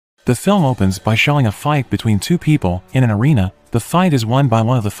The film opens by showing a fight between two people in an arena. The fight is won by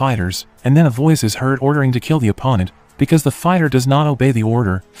one of the fighters, and then a voice is heard ordering to kill the opponent, because the fighter does not obey the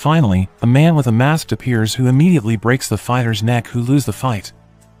order. Finally, a man with a mask appears who immediately breaks the fighter's neck, who lose the fight.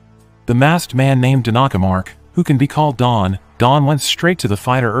 The masked man named Danakemark, who can be called Don went straight to the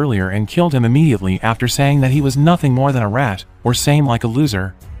fighter earlier and killed him immediately after saying that he was nothing more than a rat, or same like a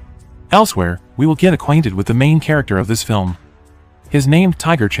loser. Elsewhere, we will get acquainted with the main character of this film. His name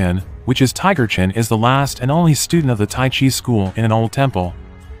Tiger-chin, which is Tiger-chin is the last and only student of the Tai Chi school in an old temple.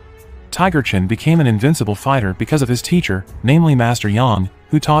 Tiger-chin became an invincible fighter because of his teacher, namely Master Yang,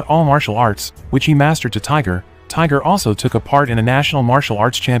 who taught all martial arts, which he mastered to Tiger. Tiger also took a part in a national martial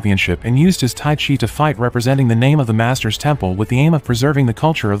arts championship and used his Tai Chi to fight, representing the name of the Master's temple with the aim of preserving the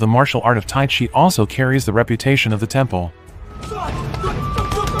culture of the martial art of Tai Chi. Also carries the reputation of the temple.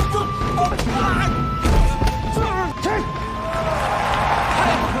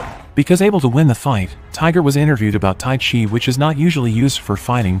 Because able to win the fight, Tiger was interviewed about Tai Chi, which is not usually used for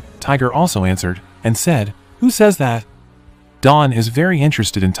fighting. Tiger also answered, and said, "Who says that?" Don is very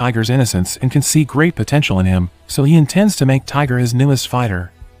interested in Tiger's innocence and can see great potential in him, so he intends to make Tiger his newest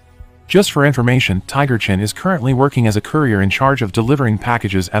fighter. Just for information, Tiger-chin is currently working as a courier in charge of delivering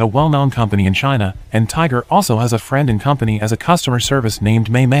packages at a well-known company in China, and Tiger also has a friend in company as a customer service named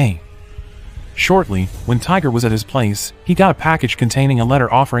Mei Mei. Shortly, when Tiger was at his place, he got a package containing a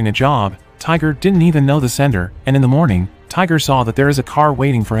letter offering a job. Tiger didn't even know the sender, and in the morning, Tiger saw that there is a car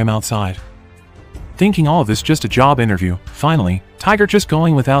waiting for him outside. Thinking all of this just a job interview, finally, Tiger just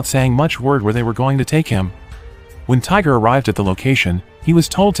going without saying much word where they were going to take him. When Tiger arrived at the location, he was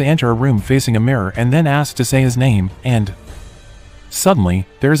told to enter a room facing a mirror and then asked to say his name, and suddenly,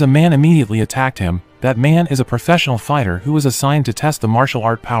 there is a man immediately attacked him. That man is a professional fighter who was assigned to test the martial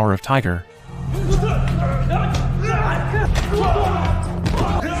art power of Tiger.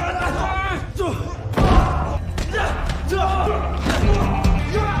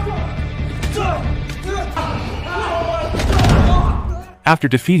 After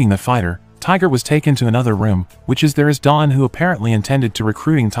defeating the fighter, Tiger was taken to another room, which is there is Don, who apparently intended to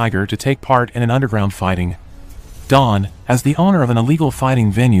recruiting Tiger to take part in an underground fighting. Don, as the owner of an illegal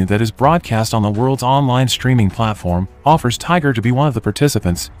fighting venue that is broadcast on the world's online streaming platform, offers Tiger to be one of the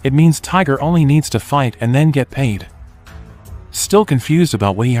participants. It means Tiger only needs to fight and then get paid. Still confused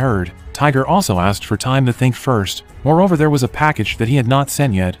about what he heard, Tiger also asked for time to think first. Moreover, there was a package that he had not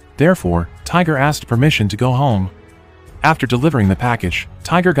sent yet. Therefore, Tiger asked permission to go home. After delivering the package,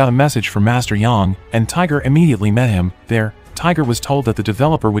 Tiger got a message from Master Yang, and Tiger immediately met him. There, Tiger was told that the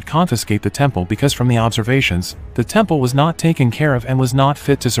developer would confiscate the temple because from the observations, the temple was not taken care of and was not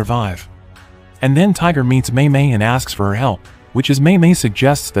fit to survive. And then Tiger meets Mei Mei and asks for her help, which is Mei Mei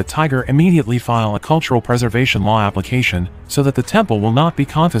suggests that Tiger immediately file a cultural preservation law application, so that the temple will not be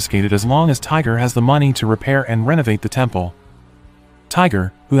confiscated as long as Tiger has the money to repair and renovate the temple.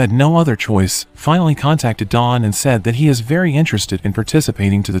 Tiger, who had no other choice, finally contacted Don and said that he is very interested in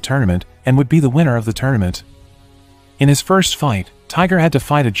participating to the tournament, and would be the winner of the tournament. In his first fight, Tiger had to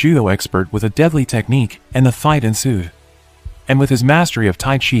fight a judo expert with a deadly technique, and the fight ensued. And with his mastery of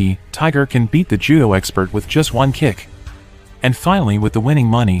Tai Chi, Tiger can beat the judo expert with just one kick. And finally, with the winning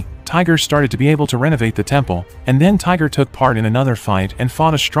money, Tiger started to be able to renovate the temple, and then Tiger took part in another fight and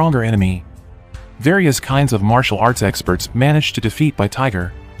fought a stronger enemy. Various kinds of martial arts experts managed to defeat by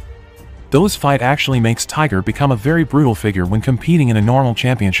Tiger. Those fight actually makes Tiger become a very brutal figure when competing in a normal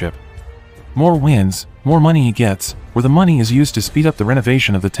championship. More wins, more money he gets, where the money is used to speed up the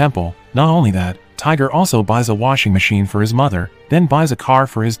renovation of the temple. Not only that, Tiger also buys a washing machine for his mother, then buys a car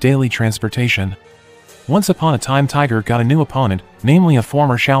for his daily transportation. Once upon a time, Tiger got a new opponent, namely a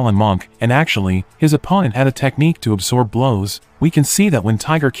former Shaolin monk, and actually, his opponent had a technique to absorb blows. We can see that when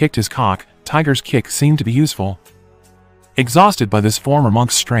Tiger kicked his cock, Tiger's kick seemed to be useful. Exhausted by this former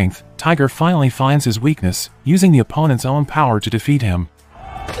monk's strength, Tiger finally finds his weakness, using the opponent's own power to defeat him.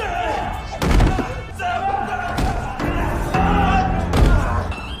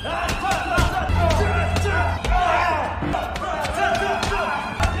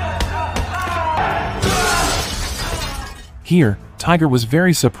 Here, Tiger was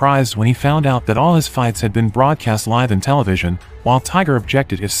very surprised when he found out that all his fights had been broadcast live in television, while Tiger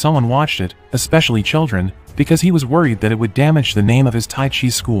objected if someone watched it, especially children, because he was worried that it would damage the name of his Tai Chi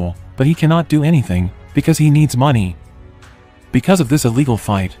school, but he cannot do anything, because he needs money. Because of this illegal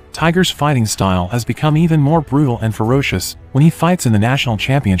fight, Tiger's fighting style has become even more brutal and ferocious when he fights in the national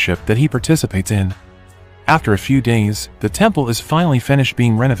championship that he participates in. After a few days, the temple is finally finished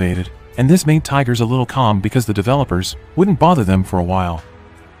being renovated, and this made Tigers a little calm because the developers wouldn't bother them for a while.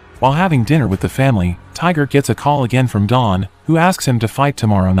 While having dinner with the family, Tiger gets a call again from Dawn, who asks him to fight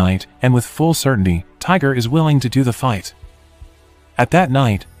tomorrow night, and with full certainty, Tiger is willing to do the fight. At that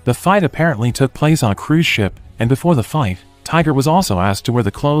night, the fight apparently took place on a cruise ship, and before the fight, Tiger was also asked to wear the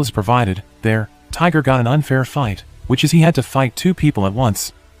clothes provided. There, Tiger got an unfair fight, which is he had to fight 2 people at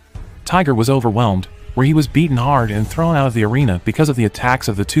once. Tiger was overwhelmed, where he was beaten hard and thrown out of the arena because of the attacks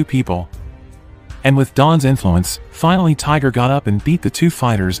of the 2 people. And with Dawn's influence, finally Tiger got up and beat the 2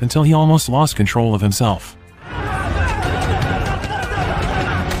 fighters until he almost lost control of himself.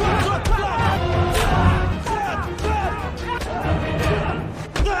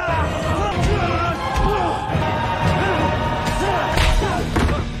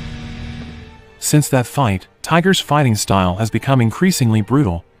 Since that fight, Tiger's fighting style has become increasingly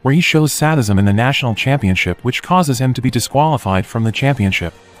brutal, where he shows sadism in the national championship, which causes him to be disqualified from the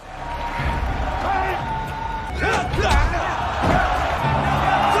championship.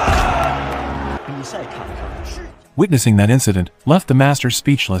 Witnessing that incident left the master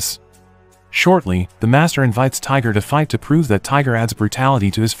speechless. Shortly, the master invites Tiger to fight to prove that Tiger adds brutality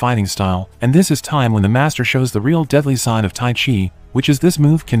to his fighting style, and this is time when the master shows the real deadly side of Tai Chi, which is this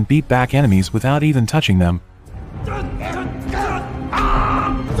move can beat back enemies without even touching them.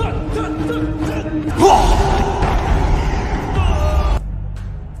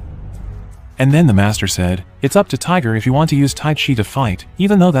 And then the master said, "It's up to Tiger if you want to use Tai Chi to fight,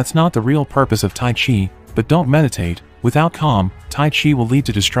 even though that's not the real purpose of Tai Chi, but don't meditate. Without calm, Tai Chi will lead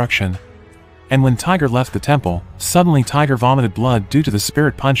to destruction." And when Tiger left the temple, suddenly Tiger vomited blood due to the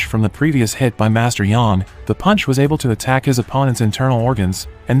spirit punch from the previous hit by Master Yang. The punch was able to attack his opponent's internal organs,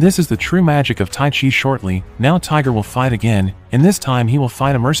 and this is the true magic of Tai Chi. Shortly, now Tiger will fight again, and this time he will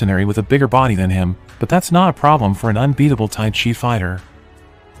fight a mercenary with a bigger body than him, but that's not a problem for an unbeatable Tai Chi fighter.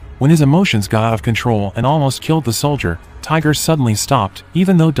 When his emotions got out of control and almost killed the soldier, Tiger suddenly stopped,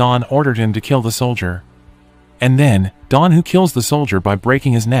 even though Dawn ordered him to kill the soldier. And then, Dawn who kills the soldier by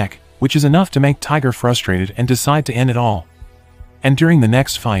breaking his neck, which is enough to make Tiger frustrated and decide to end it all. And during the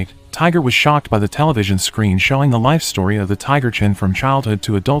next fight, Tiger was shocked by the television screen showing the life story of the Tiger Chin from childhood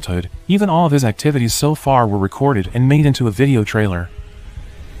to adulthood. Even all of his activities so far were recorded and made into a video trailer.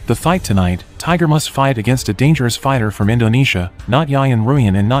 The fight tonight, Tiger must fight against a dangerous fighter from Indonesia, not Yayan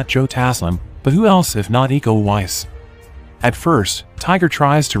Ruyan and not Joe Taslim, but who else if not Iko Uwais? At first, Tiger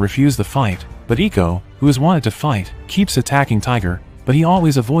tries to refuse the fight, but Iko, who has wanted to fight, keeps attacking Tiger, but he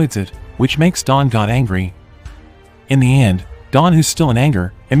always avoids it, which makes Dawn got angry. In the end, Dawn, who's still in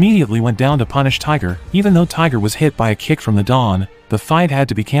anger, immediately went down to punish Tiger. Even though Tiger was hit by a kick from the Dawn, the fight had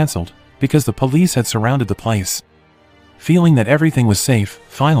to be cancelled, because the police had surrounded the place. Feeling that everything was safe,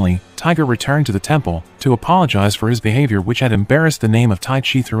 finally, Tiger returned to the temple to apologize for his behavior which had embarrassed the name of Tai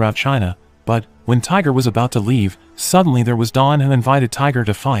Chi throughout China. But, when Tiger was about to leave, suddenly there was Dawn who invited Tiger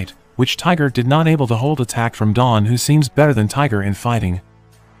to fight, which Tiger did not able to hold attack from Dawn, who seems better than Tiger in fighting.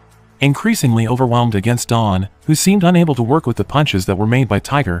 Increasingly overwhelmed against Dawn, who seemed unable to work with the punches that were made by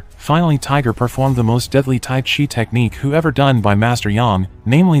Tiger, finally Tiger performed the most deadly Tai Chi technique who ever done by Master Yang,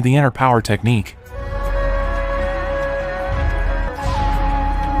 namely the inner power technique.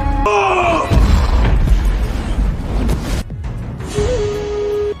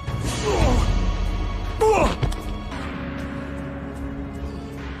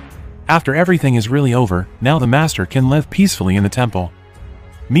 After everything is really over, now the master can live peacefully in the temple.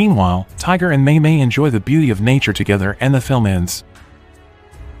 Meanwhile, Tiger and Mei Mei enjoy the beauty of nature together and the film ends.